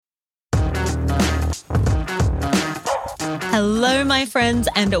Hello, my friends,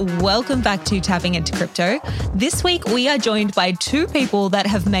 and welcome back to Tapping Into Crypto. This week, we are joined by two people that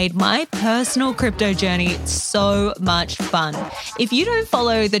have made my personal crypto journey so much fun. If you don't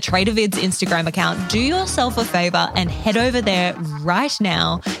follow the Tradervidz Instagram account, do yourself a favor and head over there right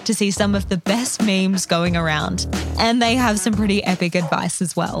now to see some of the best memes going around. And they have some pretty epic advice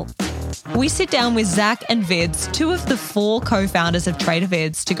as well. We sit down with Zac and Vidz, two of the four co-founders of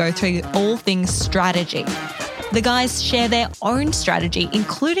Tradervidz, to go through all things strategy. The guys share their own strategy,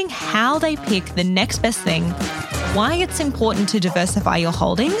 including how they pick the next best thing, why it's important to diversify your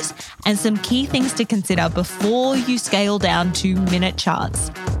holdings, and some key things to consider before you scale down to minute charts.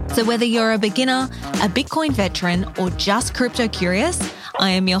 So whether you're a beginner, a Bitcoin veteran, or just crypto curious, I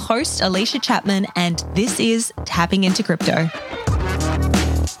am your host, Alicia Chapman, and this is Tapping Into Crypto.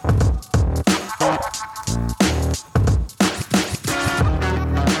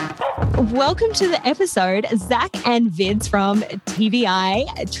 Welcome to the episode, Zac and Vidz from TVI,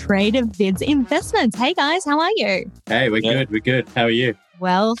 Tradervidz Investments. Hey guys, how are you? Hey, we're good. How are you?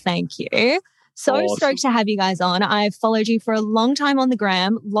 Well, thank you. So Awesome. Stoked to have you guys on. I've followed you for a long time on the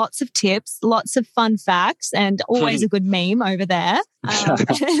gram. Lots of tips, lots of fun facts, and always a good meme over there,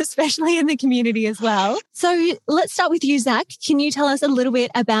 especially in the community as well. So let's start with you, Zac. Can you tell us a little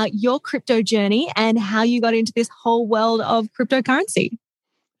bit about your crypto journey and how you got into this whole world of cryptocurrency?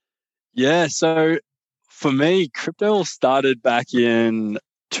 Yeah, so for me, crypto all started back in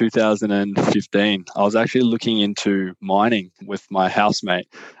 2015. I was actually looking into mining with my housemate.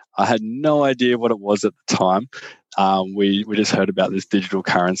 I had no idea what it was at the time. We just heard about this digital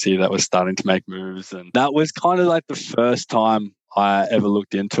currency that was starting to make moves. And that was kind of like the first time I ever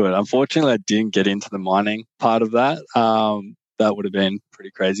looked into it. Unfortunately, I didn't get into the mining part of that. That would have been pretty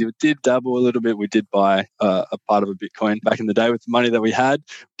crazy. We did dabble a little bit. We did buy a part of a Bitcoin back in the day with the money that we had.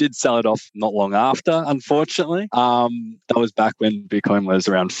 Did sell it off not long after, unfortunately. That was back when Bitcoin was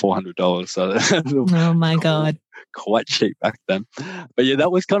around $400. So oh my God. Quite cheap back then. But yeah,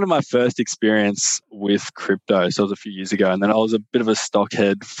 that was kind of my first experience with crypto. So it was a few years ago. And then I was a bit of a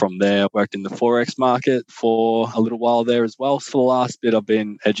stockhead from there. Worked in the Forex market for a little while there as well. So for the last bit, I've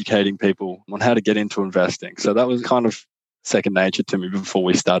been educating people on how to get into investing. So that was kind of second nature to me before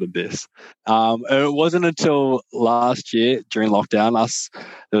we started this. It wasn't until last year during lockdown,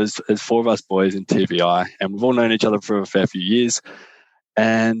 there's four of us boys in TVI, and we've all known each other for a fair few years,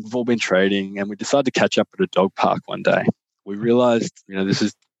 and we've all been trading, and we decided to catch up at a dog park one day. We realized, this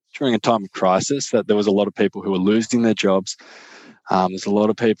is during a time of crisis, that there was a lot of people who were losing their jobs. There's a lot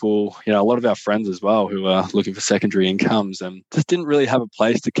of people, a lot of our friends as well, who are looking for secondary incomes and just didn't really have a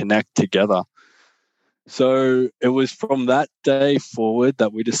place to connect together. So it was from that day forward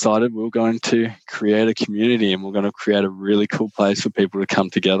that we decided we were going to create a community, and we're going to create a really cool place for people to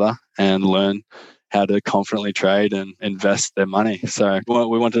come together and learn how to confidently trade and invest their money. So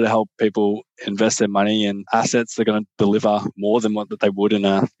we wanted to help people invest their money in assets that are going to deliver more than what they would in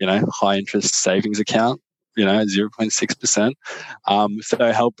a high interest savings account, 0.6%.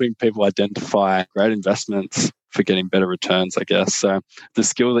 So helping people identify great investments for getting better returns, I guess. So the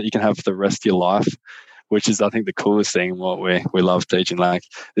skill that you can have for the rest of your life, which is, I think, the coolest thing, what we love teaching. Like,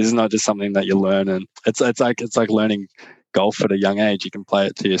 this is not just something that you learn, and it's like learning golf at a young age. You can play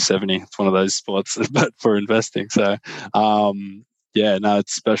it till you're 70. It's one of those sports, but for investing. So,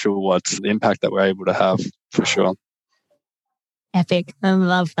 it's special what's the impact that we're able to have, for sure. Epic. I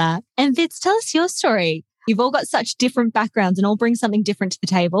love that. And Vidz, tell us your story. You've all got such different backgrounds and all bring something different to the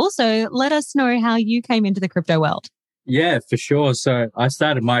table. So let us know how you came into the crypto world. Yeah, for sure. So I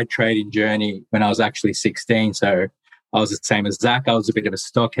started my trading journey when I was actually 16. So I was the same as Zac. I was a bit of a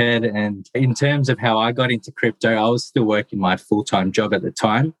stockhead. And in terms of how I got into crypto, I was still working my full-time job at the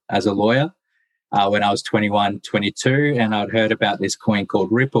time as a lawyer when I was 21, 22. And I'd heard about this coin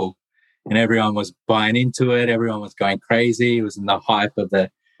called Ripple. And everyone was buying into it. Everyone was going crazy. It was in the hype of the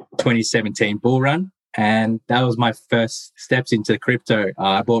 2017 bull run. And that was my first steps into crypto.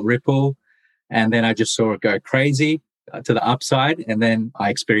 I bought Ripple, and then I just saw it go crazy to the upside, and then I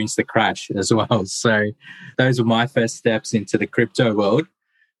experienced the crash as well. So those were my first steps into the crypto world.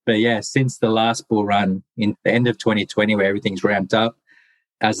 But yeah, since the last bull run in the end of 2020, where everything's ramped up,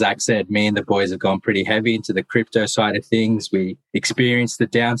 as Zac said, me and the boys have gone pretty heavy into the crypto side of things. We experienced the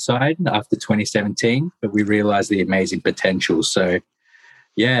downside after 2017, but we realized the amazing potential. So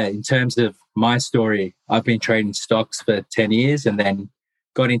yeah, in terms of my story, I've been trading stocks for 10 years and then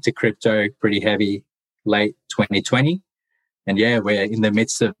got into crypto pretty heavy late 2020. And yeah, we're in the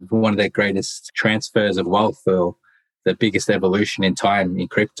midst of one of the greatest transfers of wealth, or the biggest evolution in time in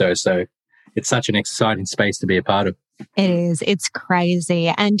crypto. So it's such an exciting space to be a part of. It is. It's crazy.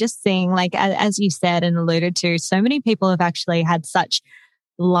 And just seeing, like, as you said and alluded to, so many people have actually had such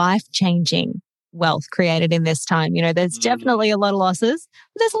life-changing wealth created in this time. You know, there's definitely a lot of losses,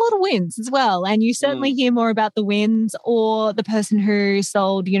 but there's a lot of wins as well. And you certainly hear more about the wins or the person who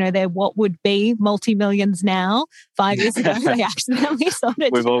sold, you know, their what would be multi-millions now 5 years ago. They accidentally sold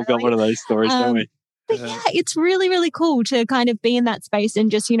it. We've all got one of those stories, don't we? But yeah, it's really, really cool to kind of be in that space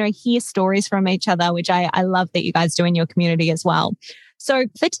and just, you know, hear stories from each other, which I love that you guys do in your community as well. So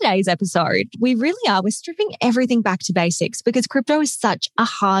for today's episode, we're stripping everything back to basics because crypto is such a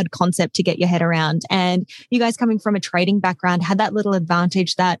hard concept to get your head around. And you guys coming from a trading background had that little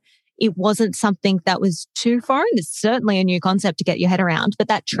advantage that it wasn't something that was too foreign. It's certainly a new concept to get your head around, but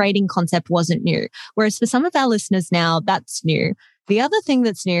that trading concept wasn't new. Whereas for some of our listeners now, that's new. The other thing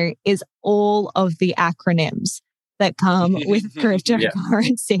that's new is all of the acronyms that come with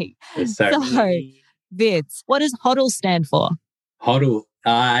cryptocurrency. So, Vidz, what does HODL stand for? HODL,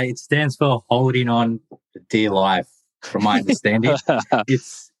 it stands for holding on for dear life, from my understanding.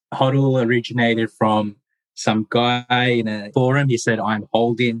 HODL originated from some guy in a forum. He said, I'm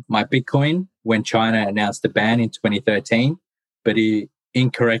holding my Bitcoin when China announced the ban in 2013, but he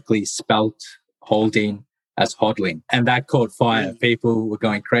incorrectly spelt holding as hodling. And that caught fire. People were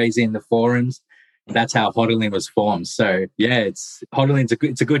going crazy in the forums. That's how hodling was formed. So yeah, it's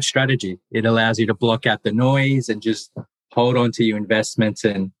a good strategy. It allows you to block out the noise and just hold on to your investments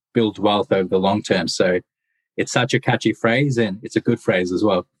and build wealth over the long term. So it's such a catchy phrase and it's a good phrase as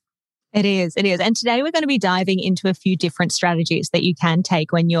well. It is. And today we're going to be diving into a few different strategies that you can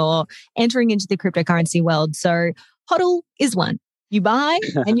take when you're entering into the cryptocurrency world. So HODL is one. You buy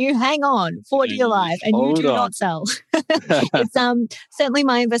and you hang on for dear life and you do not sell. It's certainly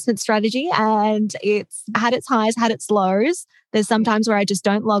my investment strategy and it's had its highs, had its lows. There's some times where I just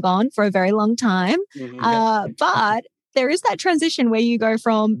don't log on for a very long time. But there is that transition where you go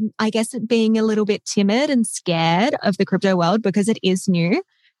from, I guess, being a little bit timid and scared of the crypto world because it is new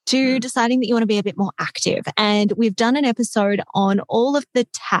to deciding that you want to be a bit more active. And we've done an episode on all of the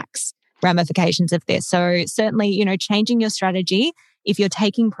tax ramifications of this. So certainly, you know, changing your strategy. If you're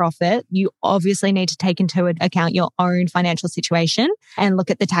taking profit, you obviously need to take into account your own financial situation and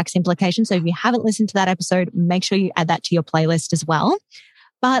look at the tax implications. So if you haven't listened to that episode, make sure you add that to your playlist as well.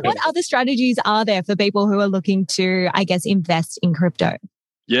 But what other strategies are there for people who are looking to, I guess, invest in crypto?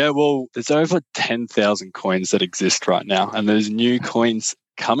 Yeah, well, there's over 10,000 coins that exist right now, and there's new coins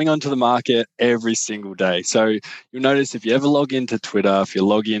coming onto the market every single day. So you'll notice if you ever log into Twitter, if you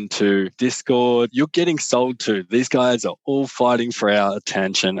log into Discord, you're getting sold to. These guys are all fighting for our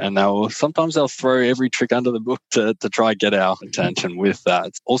attention, and sometimes they'll throw every trick under the book to try get our attention with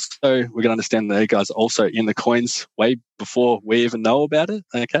that. Also, we're going to understand that they guys are also in the coins way before we even know about it.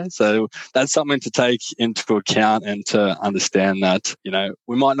 Okay, so that's something to take into account and to understand that, you know,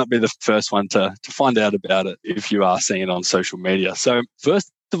 we might not be the first one to find out about it if you are seeing it on social media. So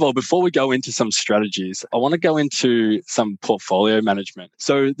first of all, before we go into some strategies, I want to go into some portfolio management.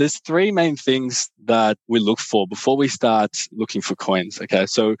 So there's three main things that we look for before we start looking for coins. Okay,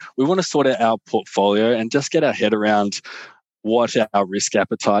 so we want to sort out our portfolio and just get our head around what our risk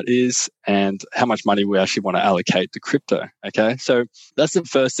appetite is and how much money we actually want to allocate to crypto. Okay, so that's the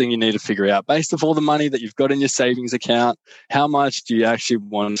first thing you need to figure out. Based off all the money that you've got in your savings account, how much do you actually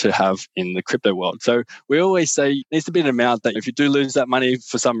want to have in the crypto world? So we always say it needs to be an amount that if you do lose that money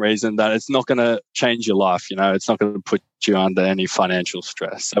for some reason, that it's not going to change your life. You know, it's not going to put you under any financial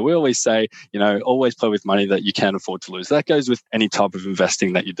stress. So we always say, you know, always play with money that you can afford to lose. That goes with any type of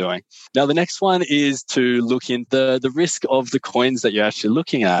investing that you're doing. Now, the next one is to look into the risk of the coins that you're actually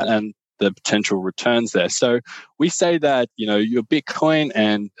looking at and the potential returns there. So we say that, you know, your Bitcoin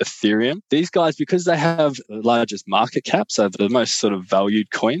and Ethereum, these guys, because they have the largest market cap, so the most sort of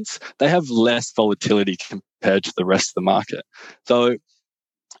valued coins, they have less volatility compared to the rest of the market. So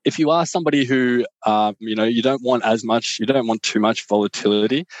if you are somebody who, you know, you don't want too much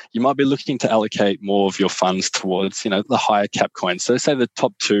volatility, you might be looking to allocate more of your funds towards, you know, the higher cap coins. So say the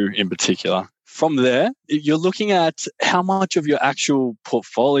top two in particular. From there, you're looking at how much of your actual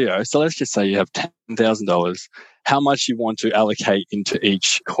portfolio. So let's just say you have $10,000, how much you want to allocate into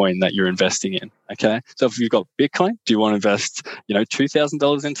each coin that you're investing in. Okay. So if you've got Bitcoin, do you want to invest, you know,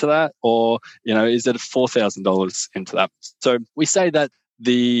 $2,000 into that? Or, you know, is it $4,000 into that? So we say that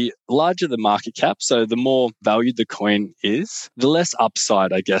the larger the market cap, so the more valued the coin is, the less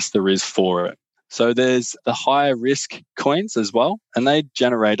upside, I guess, there is for it. So there's the higher risk coins as well, and they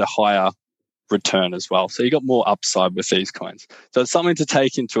generate a higher return as well. So you got more upside with these coins. So it's something to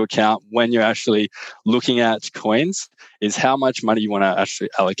take into account when you're actually looking at coins, is how much money you want to actually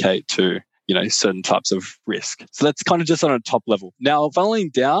allocate to certain types of risk. So that's kind of just on a top level. Now,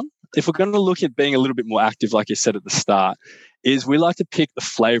 funneling down, if we're going to look at being a little bit more active, like you said at the start, is we like to pick the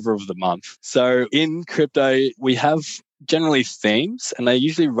flavor of the month. So in crypto, we have generally themes, and they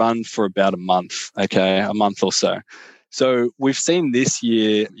usually run for about a month or so. So we've seen this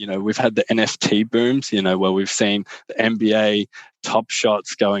year, we've had the NFT booms, where we've seen the NBA Top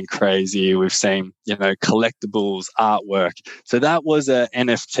Shots going crazy. We've seen, collectibles, artwork. So that was a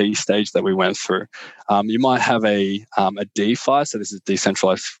NFT stage that we went through. You might have a DeFi. So this is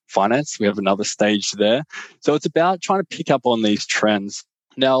decentralized finance. We have another stage there. So it's about trying to pick up on these trends.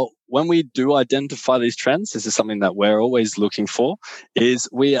 Now, when we do identify these trends, this is something that we're always looking for, is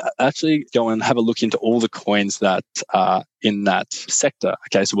we actually go and have a look into all the coins that are in that sector.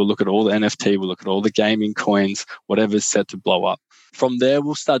 Okay, so we'll look at all the NFT, we'll look at all the gaming coins, whatever's set to blow up. From there,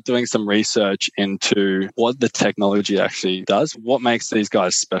 we'll start doing some research into what the technology actually does, what makes these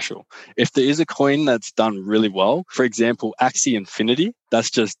guys special. If there is a coin that's done really well, for example, Axie Infinity, that's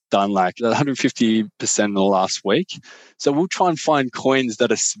just done like 150% in the last week. So we'll try and find coins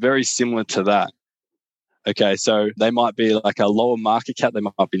that are very similar to that. Okay, so they might be like a lower market cap, they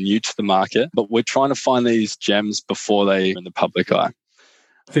might be new to the market, but we're trying to find these gems before they're in the public eye.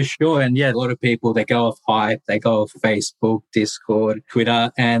 For sure. And yeah, a lot of people, they go off hype, they go off Facebook, Discord,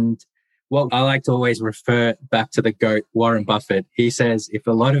 Twitter. And what I like to always refer back to the GOAT, Warren Buffett. He says, if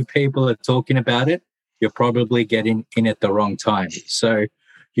a lot of people are talking about it, you're probably getting in at the wrong time. So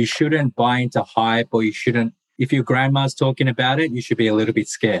you shouldn't buy into hype, or you shouldn't, if your grandma's talking about it, you should be a little bit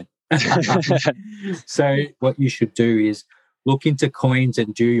scared. So what you should do is look into coins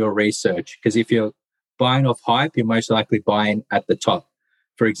and do your research. Because if you're buying off hype, you're most likely buying at the top.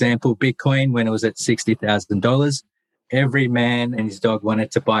 For example, Bitcoin, when it was at $60,000, every man and his dog wanted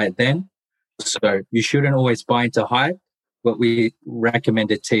to buy it then. So you shouldn't always buy into hype. What we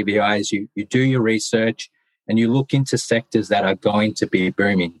recommend at TVI is you do your research and you look into sectors that are going to be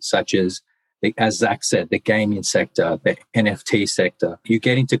booming, such as Zac said, the gaming sector, the NFT sector. You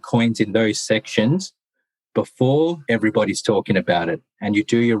get into coins in those sections before everybody's talking about it, and you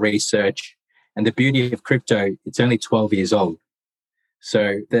do your research. And the beauty of crypto, it's only 12 years old.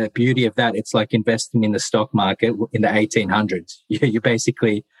 So the beauty of that, it's like investing in the stock market in the 1800s. You're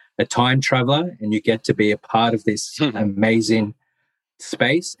basically a time traveler, and you get to be a part of this amazing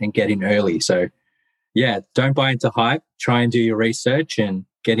space and get in early. So yeah, don't buy into hype. Try and do your research and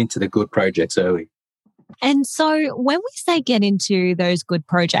get into the good projects early. And so when we say get into those good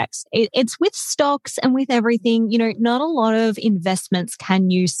projects, it's with stocks and with everything, not a lot of investments can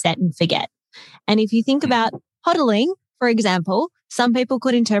you set and forget. And if you think about HODLing, for example, some people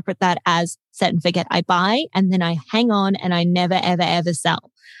could interpret that as set and forget. I buy and then I hang on and I never, ever, ever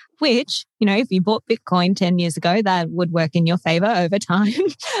sell. Which, if you bought Bitcoin 10 years ago, that would work in your favor over time.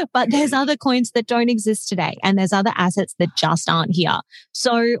 But there's other coins that don't exist today, and there's other assets that just aren't here.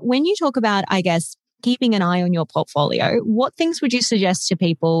 So when you talk about, I guess, keeping an eye on your portfolio, what things would you suggest to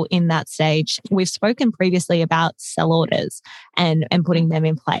people in that stage? We've spoken previously about sell orders and putting them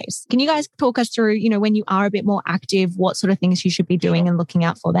in place. Can you guys talk us through, when you are a bit more active, what sort of things you should be doing and looking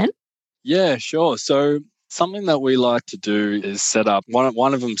out for then? Yeah, sure. So something that we like to do is set up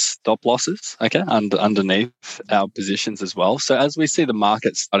one of them stop losses, underneath our positions as well. So as we see the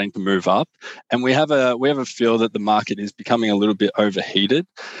market starting to move up, and we have a feel that the market is becoming a little bit overheated,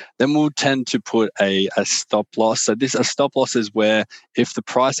 then we'll tend to put a stop loss. So a stop loss is where if the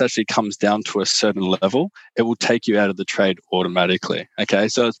price actually comes down to a certain level, it will take you out of the trade automatically. Okay,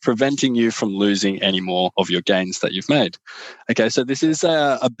 so it's preventing you from losing any more of your gains that you've made. Okay, so this is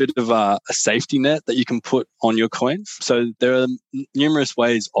a bit of a safety net that you can put on your coins. So there are numerous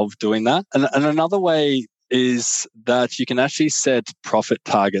ways of doing that. And another way is that you can actually set profit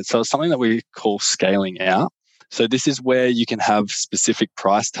targets. So it's something that we call scaling out. So this is where you can have specific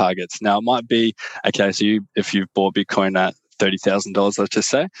price targets. Now it might be, if you've bought Bitcoin at $30,000, let's just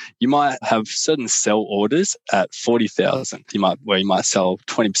say, you might have certain sell orders at $40,000. Where you might sell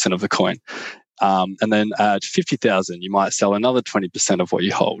 20% of the coin. And then at 50,000, you might sell another 20% of what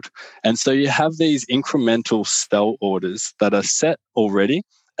you hold. And so you have these incremental sell orders that are set already,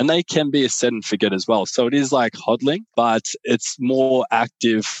 and they can be a set and forget as well. So it is like hodling, but it's more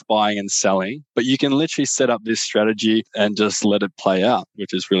active buying and selling. But you can literally set up this strategy and just let it play out,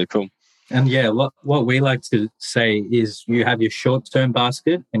 which is really cool. And yeah, what we like to say is you have your short-term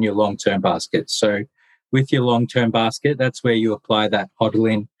basket and your long-term basket. So with your long-term basket, that's where you apply that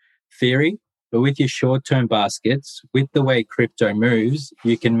hodling theory. But with your short-term baskets, with the way crypto moves,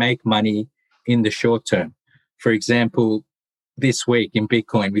 you can make money in the short term. For example, this week in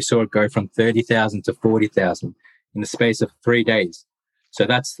Bitcoin, we saw it go from 30,000 to 40,000 in the space of 3 days. So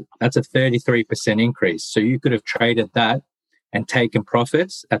that's a 33% increase. So you could have traded that and taken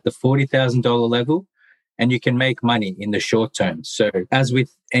profits at the $40,000 level, and you can make money in the short term. So as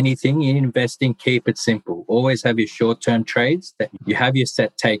with anything in investing, keep it simple. Always have your short-term trades that you have your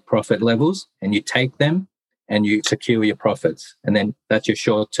set take profit levels, and you take them and you secure your profits. And then that's your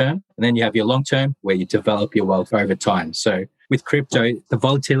short term. And then you have your long term where you develop your wealth over time. So with crypto, the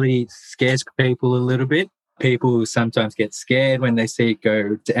volatility scares people a little bit. People sometimes get scared when they see it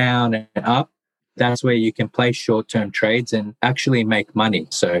go down and up. That's where you can play short-term trades and actually make money.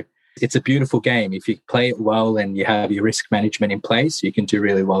 So it's a beautiful game. If you play it well and you have your risk management in place, you can do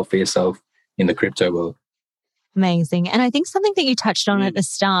really well for yourself in the crypto world. Amazing. And I think something that you touched on at the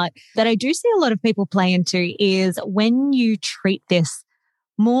start that I do see a lot of people play into is when you treat this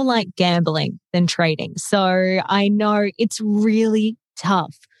more like gambling than trading. So I know it's really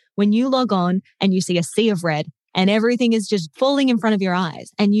tough when you log on and you see a sea of red and everything is just falling in front of your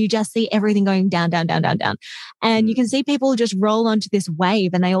eyes and you just see everything going down, down, down, down, down. And you can see people just roll onto this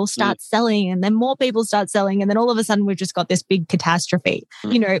wave and they all start selling, and then more people start selling. And then all of a sudden we've just got this big catastrophe.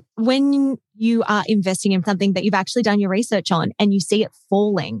 You know, when you are investing in something that you've actually done your research on and you see it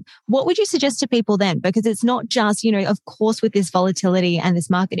falling, what would you suggest to people then? Because it's not just, you know, of course, with this volatility and this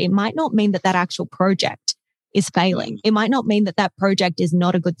market, it might not mean that that actual project is failing. It might not mean that that project is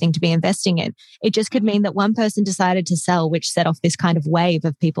not a good thing to be investing in. It just could mean that one person decided to sell, which set off this kind of wave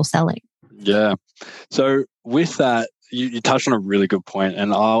of people selling. Yeah. So with that, you touched on a really good point.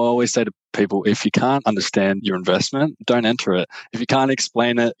 And I always say to people, if you can't understand your investment, don't enter it. If you can't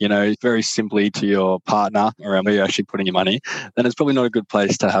explain it, you know, very simply to your partner around where you're actually putting your money, then it's probably not a good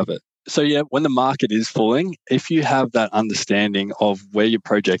place to have it. So yeah, when the market is falling, if you have that understanding of where your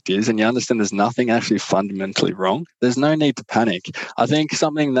project is and you understand there's nothing actually fundamentally wrong, there's no need to panic. I think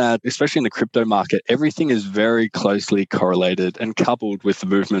something that, especially in the crypto market, everything is very closely correlated and coupled with the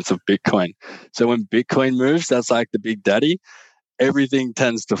movements of Bitcoin. So when Bitcoin moves, that's like the big daddy, everything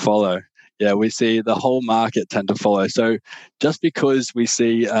tends to follow. Yeah, we see the whole market tend to follow. So just because we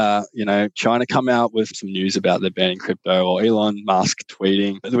see, China come out with some news about their banning crypto, or Elon Musk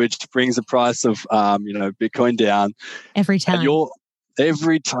tweeting, which brings the price of, Bitcoin down. Every time.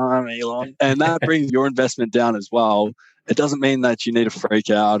 Every time, Elon. And that brings your investment down as well. It doesn't mean that you need to freak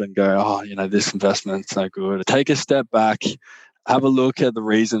out and go, this investment's no good. Take a step back. Have a look at the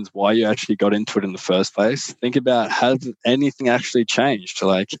reasons why you actually got into it in the first place. Think about, has anything actually changed?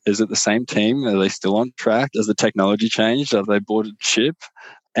 Like, is it the same team? Are they still on track? Has the technology changed? Have they bought a chip?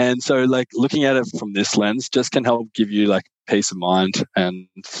 And so, like, looking at it from this lens just can help give you like peace of mind and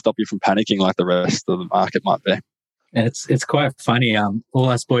stop you from panicking like the rest of the market might be. And it's quite funny. All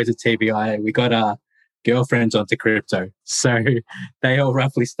us boys at TBI, we got our girlfriends onto crypto. So they all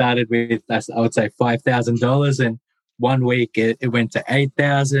roughly started with, I would say, $5,000, and 1 week it went to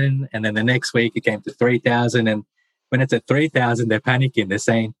 8,000, and then the next week it came to 3,000. And when it's at 3,000, they're panicking. They're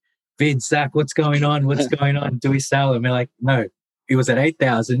saying, "Vidz, Zac, what's going on? What's going on? Do we sell?" And we're like, "No, it was at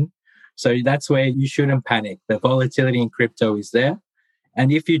 8,000." So that's where you shouldn't panic. The volatility in crypto is there.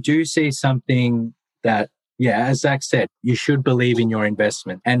 And if you do see something that, as Zac said, you should believe in your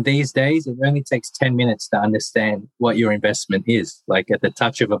investment. And these days, it only takes 10 minutes to understand what your investment is. Like at the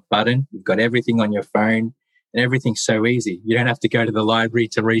touch of a button, you've got everything on your phone. And everything's so easy. You don't have to go to the library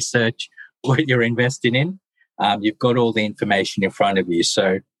to research what you're investing in. You've got all the information in front of you.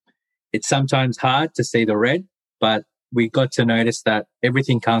 So it's sometimes hard to see the red, but we got to notice that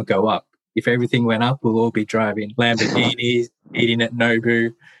everything can't go up. If everything went up, we'll all be driving Lamborghinis, eating at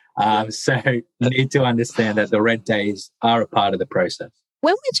Nobu. So you need to understand that the red days are a part of the process.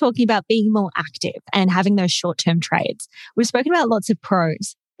 When we're talking about being more active and having those short-term trades, we've spoken about lots of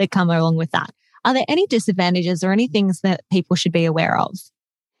pros that come along with that. Are there any disadvantages or any things that people should be aware of?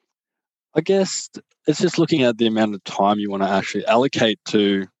 I guess it's just looking at the amount of time you want to actually allocate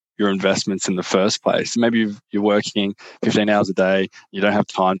to your investments in the first place. Maybe you're working 15 hours a day, you don't have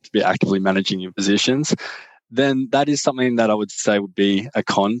time to be actively managing your positions. Then that is something that I would say would be a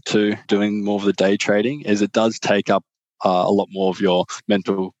con to doing more of the day trading, is it does take up a lot more of your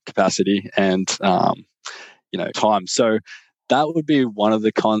mental capacity and time. So that would be one of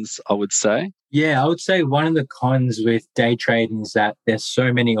the cons, I would say. Yeah, I would say one of the cons with day trading is that there's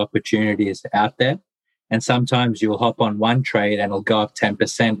so many opportunities out there. And sometimes you'll hop on one trade and it'll go up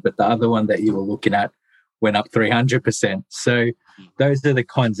 10%, but the other one that you were looking at went up 300%. So those are the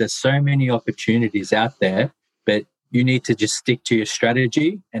cons. There's so many opportunities out there, but you need to just stick to your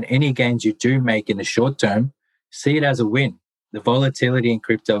strategy. And any gains you do make in the short term, see it as a win. The volatility in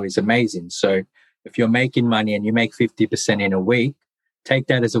crypto is amazing. So if you're making money and you make 50% in a week, take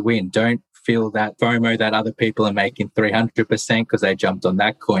that as a win. Don't feel that FOMO that other people are making 300% because they jumped on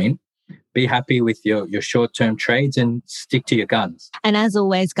that coin. Be happy with your short-term trades and stick to your guns. And as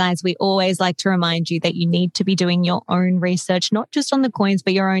always, guys, we always like to remind you that you need to be doing your own research, not just on the coins,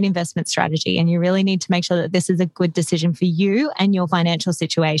 but your own investment strategy. And you really need to make sure that this is a good decision for you and your financial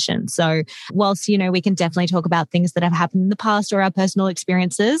situation. So whilst, we can definitely talk about things that have happened in the past or our personal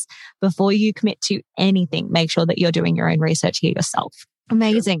experiences, before you commit to anything, make sure that you're doing your own research here yourself.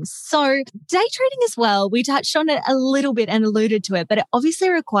 Amazing. So day trading as well, we touched on it a little bit and alluded to it, but it obviously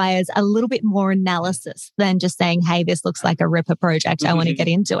requires a little bit more analysis than just saying, hey, this looks like a ripper project. I want to get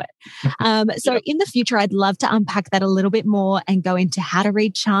into it. So in the future, I'd love to unpack that a little bit more and go into how to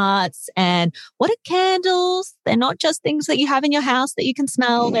read charts and what are candles. They're not just things that you have in your house that you can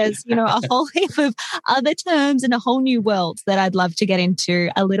smell. There's, a whole heap of other terms and a whole new world that I'd love to get into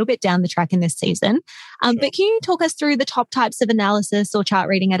a little bit down the track in this season. But can you talk us through the top types of analysis or chart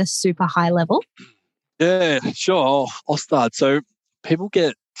reading at a super high level? Yeah, sure. I'll start. So people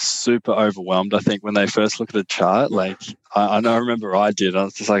get super overwhelmed, I think, when they first look at a chart. Like I remember I did. I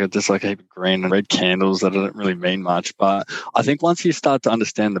was just like a heap of green and red candles that don't really mean much. But I think once you start to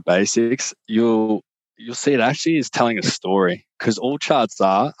understand the basics, you'll see it actually is telling a story, because all charts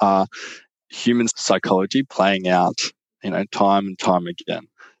are human psychology playing out, time and time again.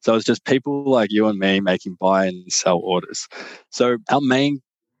 So it's just people like you and me making buy and sell orders. So our main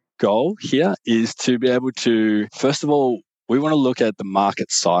goal here is to be able to, first of all, we want to look at the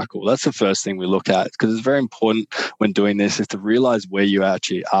market cycle. That's the first thing we look at, because it's very important when doing this is to realize where you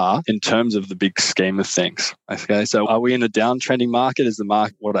actually are in terms of the big scheme of things. Okay, so are we in a downtrending market? Is the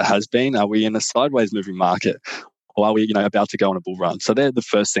market what it has been? Are we in a sideways moving market? Or are we, about to go on a bull run? So they're the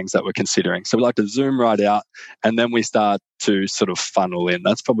first things that we're considering. So we like to zoom right out, and then we start to sort of funnel in.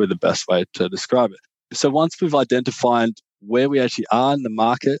 That's probably the best way to describe it. So once we've identified where we actually are in the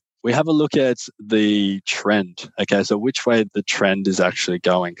market, we have a look at the trend. Okay, so which way the trend is actually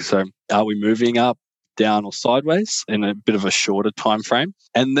going. So are we moving up, down, or sideways in a bit of a shorter time frame?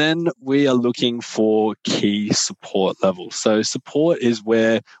 And then we are looking for key support levels. So support is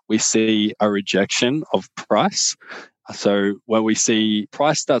where we see a rejection of price. So when we see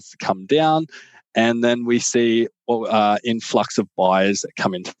price starts to come down, and then we see influx of buyers that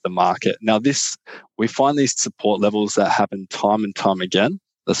come into the market. Now we find these support levels that happen time and time again.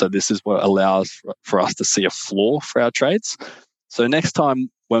 So this is what allows for us to see a floor for our trades. So next time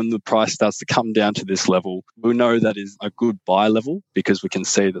when the price starts to come down to this level, we know that is a good buy level, because we can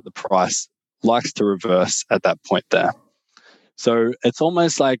see that the price likes to reverse at that point there. So it's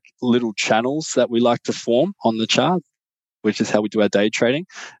almost like little channels that we like to form on the chart, which is how we do our day trading.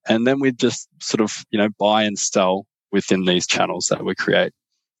 And then we just sort of, buy and sell within these channels that we create.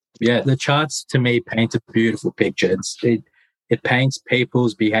 Yeah, the charts to me paint a beautiful picture. It paints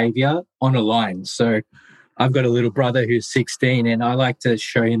people's behavior on a line. So I've got a little brother who's 16, and I like to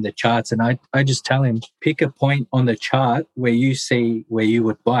show him the charts, and I just tell him, pick a point on the chart where you see where you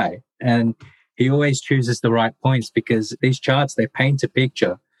would buy. And he always chooses the right points, because these charts, they paint a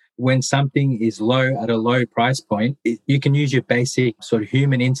picture. When something is low at a low price point, you can use your basic sort of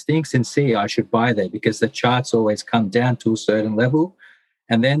human instincts and see, I should buy there, because the charts always come down to a certain level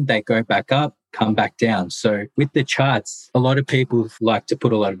and then they go back up, come back down. So with the charts, a lot of people like to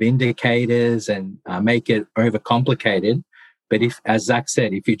put a lot of indicators and make it overcomplicated. But as Zac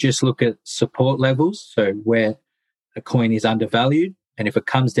said, if you just look at support levels, so where a coin is undervalued, and if it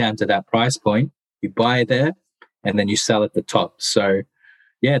comes down to that price point, you buy there and then you sell at the top. So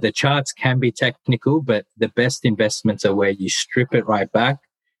yeah, the charts can be technical, but the best investments are where you strip it right back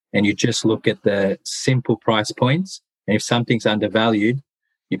and you just look at the simple price points. And if something's undervalued,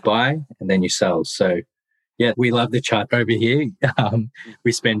 you buy and then you sell. So yeah, we love the chart over here.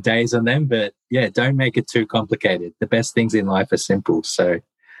 We spend days on them, but yeah, don't make it too complicated. The best things in life are simple. So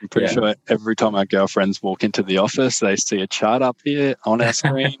I'm pretty sure every time our girlfriends walk into the office, they see a chart up here on our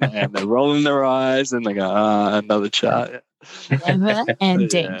screen and they're rolling their eyes and they go, another chart. Never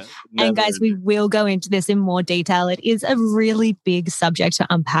ending. And guys, we will go into this in more detail. It is a really big subject to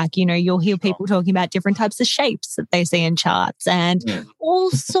unpack. You'll hear people talking about different types of shapes that they see in charts and all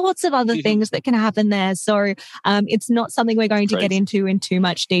sorts of other things that can happen there. So it's not something we're going to get into in too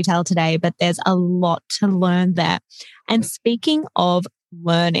much detail today, but there's a lot to learn there. And speaking of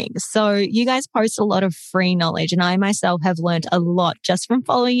learning, so you guys post a lot of free knowledge, and I myself have learned a lot just from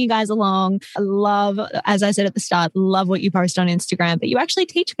following you guys along. I love, as I said at the start, love what you post on Instagram, but you actually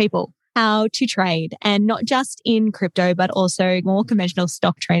teach people how to trade, and not just in crypto, but also more conventional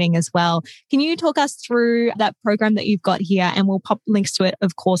stock trading as well. Can you talk us through that program that you've got here? And we'll pop links to it,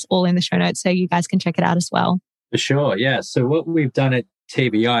 of course, all in the show notes so you guys can check it out as well. For sure, yeah. So what we've done at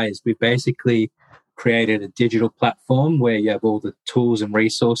TVI is we've basically created a digital platform where you have all the tools and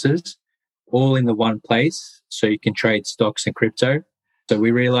resources all in the one place so you can trade stocks and crypto. So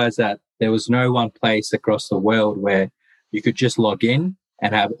we realized that there was no one place across the world where you could just log in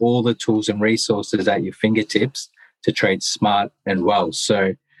and have all the tools and resources at your fingertips to trade smart and well.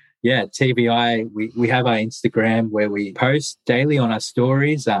 So yeah, TVI, we have our Instagram where we post daily on our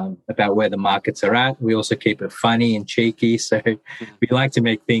stories about where the markets are at. We also keep it funny and cheeky. So we like to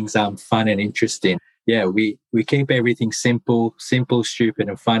make things fun and interesting. Yeah, we keep everything simple, stupid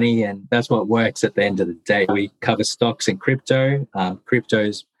and funny. And that's what works at the end of the day. We cover stocks and crypto.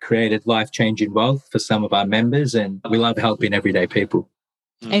 Crypto's created life-changing wealth for some of our members, and we love helping everyday people.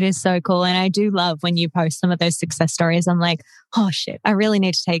 It is so cool. And I do love when you post some of those success stories. I'm like, oh shit, I really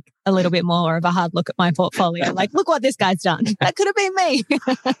need to take a little bit more of a hard look at my portfolio. Like, look what this guy's done. That could have been me.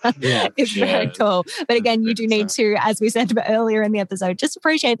 It's very cool. But again, you do need to, as we said earlier in the episode, just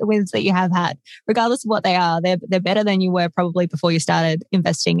appreciate the wins that you have had, regardless of what they are. They're better than you were probably before you started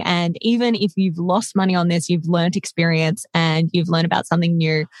investing. And even if you've lost money on this, you've learned experience and you've learned about something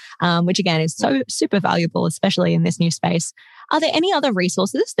new, which again is so super valuable, especially in this new space. Are there any other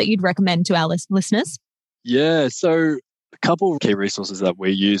resources that you'd recommend to our listeners? Yeah, so a couple of key resources that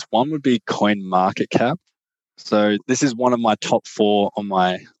we use. One would be CoinMarketCap. So this is one of my top 4 on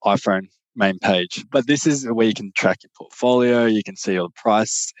my iPhone main page. But this is where you can track your portfolio, you can see all the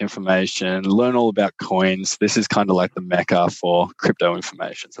price information, learn all about coins. This is kind of like the mecca for crypto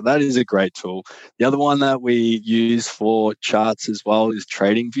information. So that is a great tool. The other one that we use for charts as well is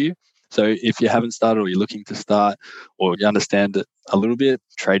TradingView. So if you haven't started or you're looking to start or you understand it a little bit,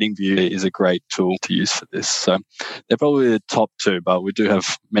 TradingView is a great tool to use for this. So they're probably the top 2, but we do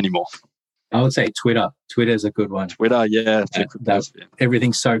have many more. I would say Twitter. Twitter is a good one. Twitter, yeah.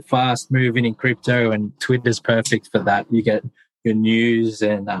 Everything's so fast moving in crypto, and Twitter's perfect for that. You get your news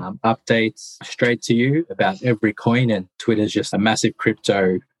and updates straight to you about every coin, and Twitter's just a massive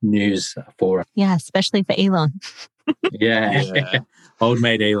crypto news forum. Yeah, especially for Elon. Yeah. Old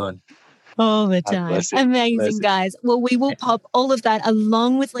mate Elon. All the time. Amazing, guys. Well, we will pop all of that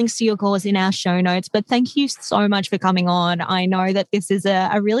along with links to your course in our show notes. But thank you so much for coming on. I know that this is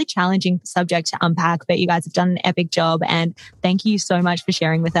a really challenging subject to unpack, but you guys have done an epic job. And thank you so much for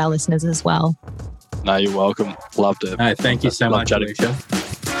sharing with our listeners as well. No, you're welcome. Loved it. No, thank you so much, Alicia.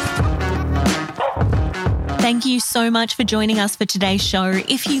 Thank you so much for joining us for today's show.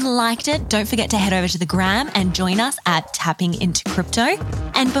 If you liked it, don't forget to head over to the gram and join us at Tapping Into Crypto.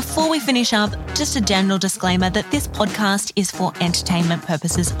 And before we finish up, just a general disclaimer that this podcast is for entertainment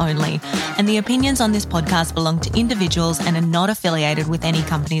purposes only. And the opinions on this podcast belong to individuals and are not affiliated with any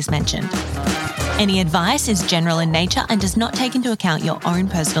companies mentioned. Any advice is general in nature and does not take into account your own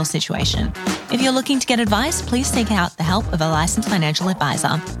personal situation. If you're looking to get advice, please seek out the help of a licensed financial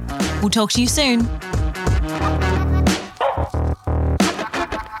advisor. We'll talk to you soon.